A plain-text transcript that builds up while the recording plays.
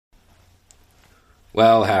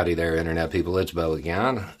Well, howdy there, Internet people. It's Bo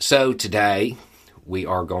again. So today we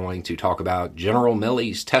are going to talk about General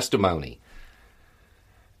Milley's testimony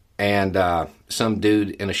and some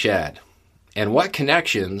dude in a shed and what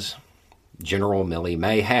connections General Milley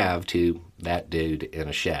may have to that dude in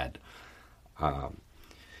a shed.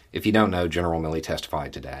 If you don't know, General Milley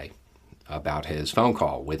testified today about his phone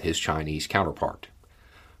call with his Chinese counterpart.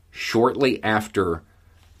 Shortly after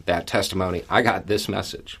that testimony, I got this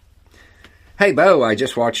message. Hey, Bo, I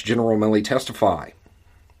just watched General Milley testify.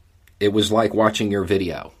 It was like watching your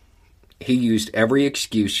video. He used every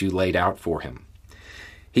excuse you laid out for him.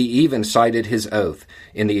 He even cited his oath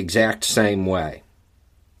in the exact same way.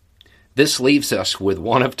 This leaves us with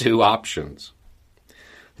one of two options.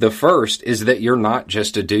 The first is that you're not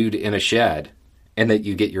just a dude in a shed and that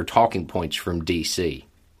you get your talking points from D.C.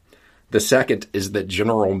 The second is that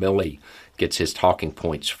General Milley gets his talking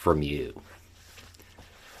points from you.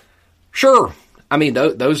 Sure, I mean,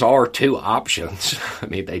 those are two options. I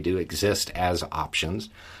mean, they do exist as options.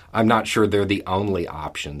 I'm not sure they're the only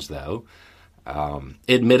options, though.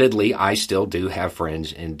 Admittedly, I still do have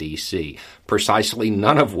friends in D.C., precisely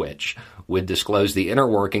none of which would disclose the inner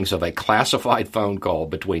workings of a classified phone call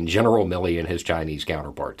between General Milley and his Chinese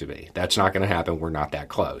counterpart to me. That's not going to happen. We're not that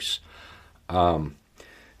close.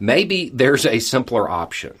 Maybe there's a simpler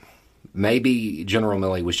option. Maybe General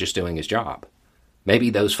Milley was just doing his job.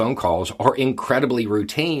 Maybe those phone calls are incredibly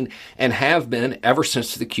routine and have been ever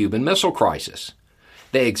since the Cuban Missile Crisis.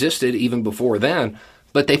 They existed even before then,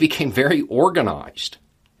 but they became very organized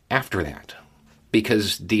after that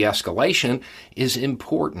because de-escalation is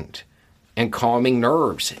important and calming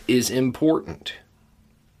nerves is important.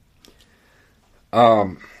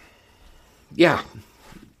 I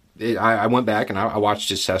went back and I watched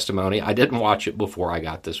his testimony. I didn't watch it before I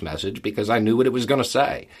got this message because I knew what it was going to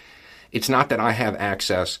say. It's not that I have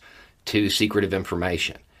access to secretive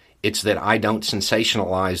information. It's that I don't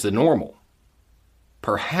sensationalize the normal.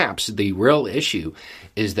 Perhaps the real issue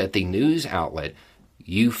is that the news outlet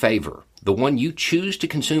you favor, the one you choose to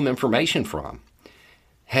consume information from,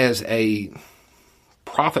 has a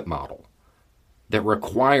profit model that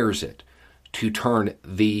requires it to turn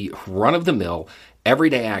the run-of-the-mill,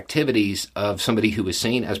 everyday activities of somebody who is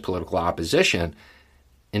seen as political opposition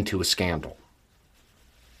into a scandal.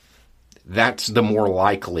 That's the more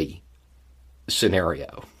likely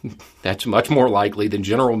scenario. That's much more likely than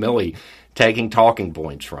General Milley taking talking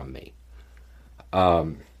points from me.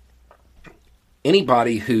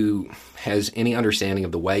 Anybody who has any understanding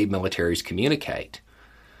of the way militaries communicate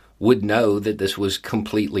would know that this was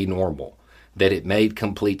completely normal, that it made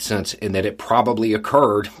complete sense, and that it probably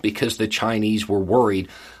occurred because the Chinese were worried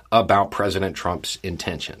about President Trump's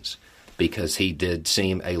intentions, because he did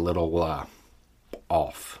seem a little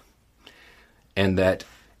off. And that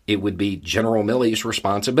it would be General Milley's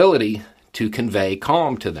responsibility to convey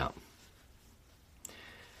calm to them.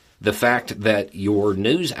 The fact that your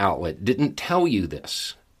news outlet didn't tell you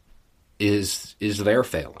this is their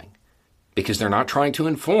failing, because they're not trying to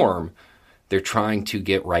inform, they're trying to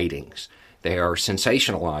get ratings. They are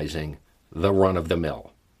sensationalizing the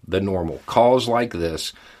run-of-the-mill, the normal. Calls like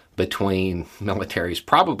this between militaries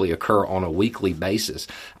probably occur on a weekly basis.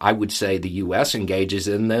 I would say the U.S. engages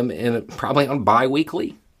in them probably on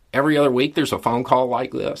bi-weekly. Every other week there's a phone call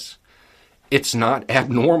like this. It's not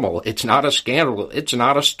abnormal. It's not a scandal. It's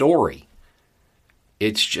not a story.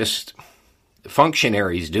 It's just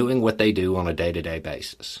functionaries doing what they do on a day-to-day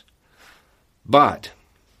basis. But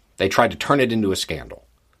they tried to turn it into a scandal.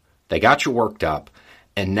 They got you worked up,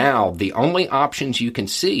 and now the only options you can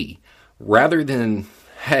see, rather than,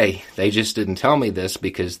 hey, they just didn't tell me this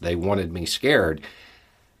because they wanted me scared,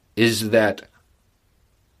 is that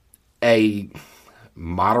a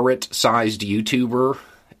moderate-sized YouTuber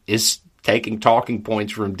is taking talking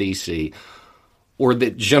points from D.C., or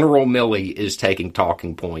that General Milley is taking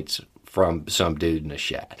talking points from some dude in a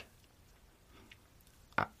shed.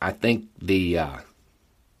 I think the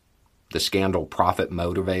scandal profit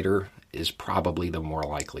motivator is probably the more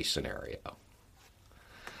likely scenario.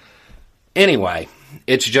 Anyway,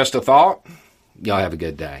 it's just a thought. Y'all have a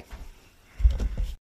good day.